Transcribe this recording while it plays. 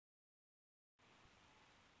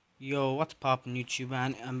Yo, what's poppin' YouTube,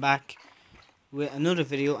 and I'm back with another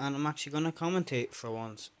video, and I'm actually gonna commentate for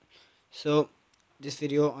once. So this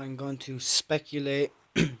video I'm going to speculate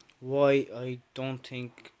why I don't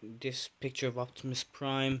think this picture of Optimus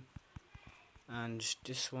Prime and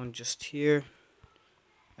this one just here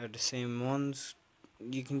are the same ones.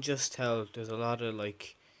 You can just tell there's a lot of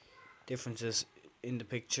differences in the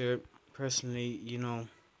picture. Personally,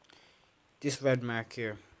 this red mark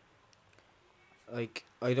here,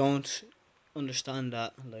 I don't understand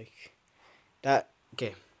that.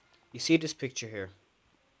 Okay, you see this picture here.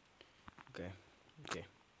 Okay,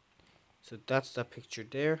 so that's that picture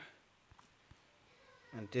there,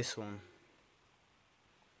 and this one.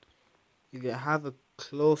 If you have a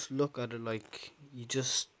close look at it,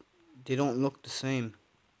 they don't look the same.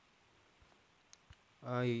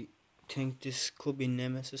 I think this could be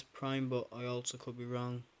Nemesis Prime, but I also could be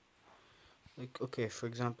wrong. Okay, for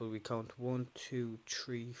example, we count 1, 2,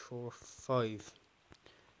 3, 4, 5.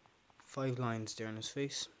 5 lines there on his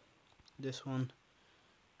face. This one,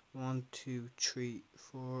 1, 2, 3,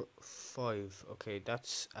 4, 5. Okay,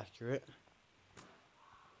 that's accurate.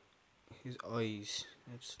 His eyes.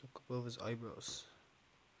 Let's look above his eyebrows.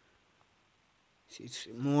 See, it's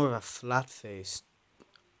more of a flat face.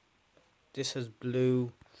 This has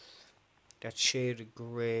blue. That shade of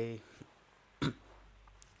grey.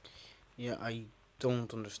 Yeah, I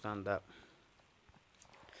don't understand that.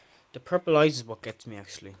 The purple eyes is what gets me,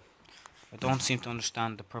 actually. I don't seem to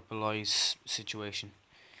understand the purple eyes situation.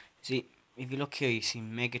 See, if you look here, you see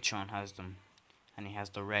Megatron has them, and he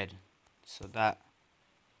has the red. So that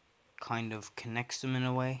kind of connects them in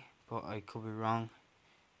a way, but I could be wrong.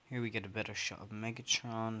 Here we get a better shot of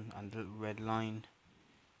Megatron and the little red line.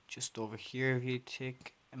 Just over here, if you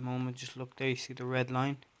take a moment, just look there, you see the red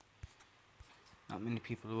line. Not many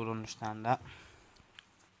people would understand that.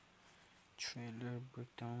 Trailer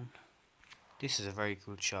breakdown. This is a very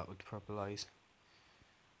cool shot with purple eyes.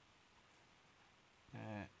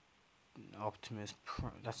 Optimus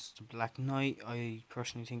Prime. That's the Black Knight. I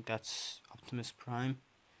personally think that's Optimus Prime.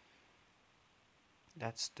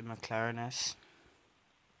 That's the McLaren S.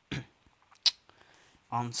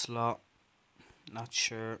 Onslaught. Not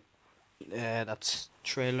sure. That's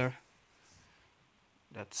trailer.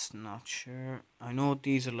 That's not sure. I know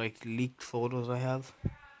these are like leaked photos I have.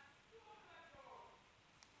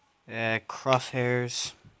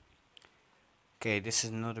 Crosshairs. Okay, this is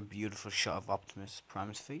another beautiful shot of Optimus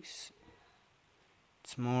Prime's face.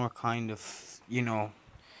 It's more kind of,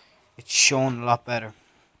 it's shown a lot better.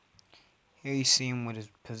 Here you see him with his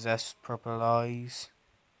possessed purple eyes,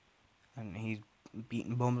 and he's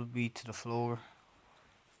beating Bumblebee to the floor.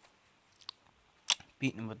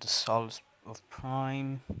 Beating him with the solace of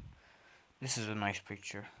Prime. This is a nice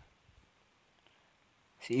picture.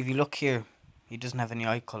 See, if you look here, he doesn't have any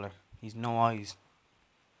eye color. He's no eyes.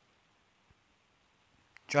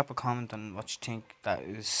 Drop a comment on what you think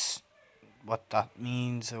what that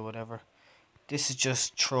means or whatever. This is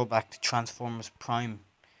just throwback to Transformers Prime,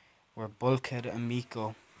 where Bulkhead and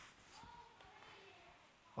Miko,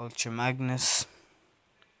 Ultra Magnus,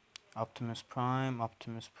 Optimus Prime.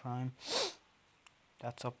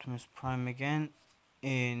 That's Optimus Prime again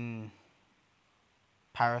in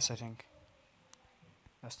Paris, I think.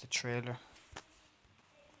 That's the trailer.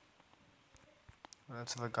 What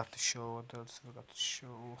else have I got to show?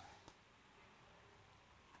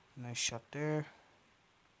 Nice shot there.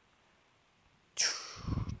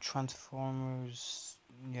 Transformers.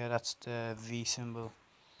 Yeah, that's the V symbol.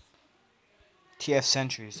 TF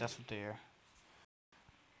Centuries, that's what they are.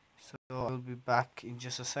 So I'll be back in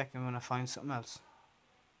just a second when I find something else.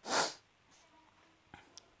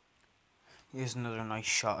 Here's another nice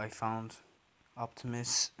shot I found.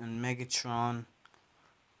 Optimus and Megatron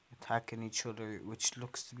attacking each other, which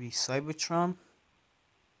looks to be Cybertron.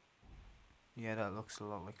 Yeah, that looks a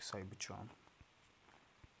lot like Cybertron.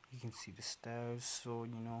 You can see the stars, so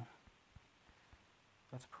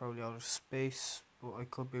that's probably outer space, but I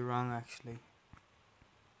could be wrong actually.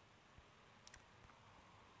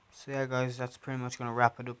 So yeah guys, that's pretty much going to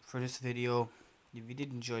wrap it up for this video. If you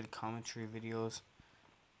did enjoy the commentary videos,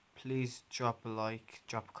 please drop a like,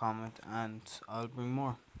 drop a comment, and I'll bring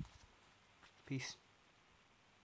more. Peace.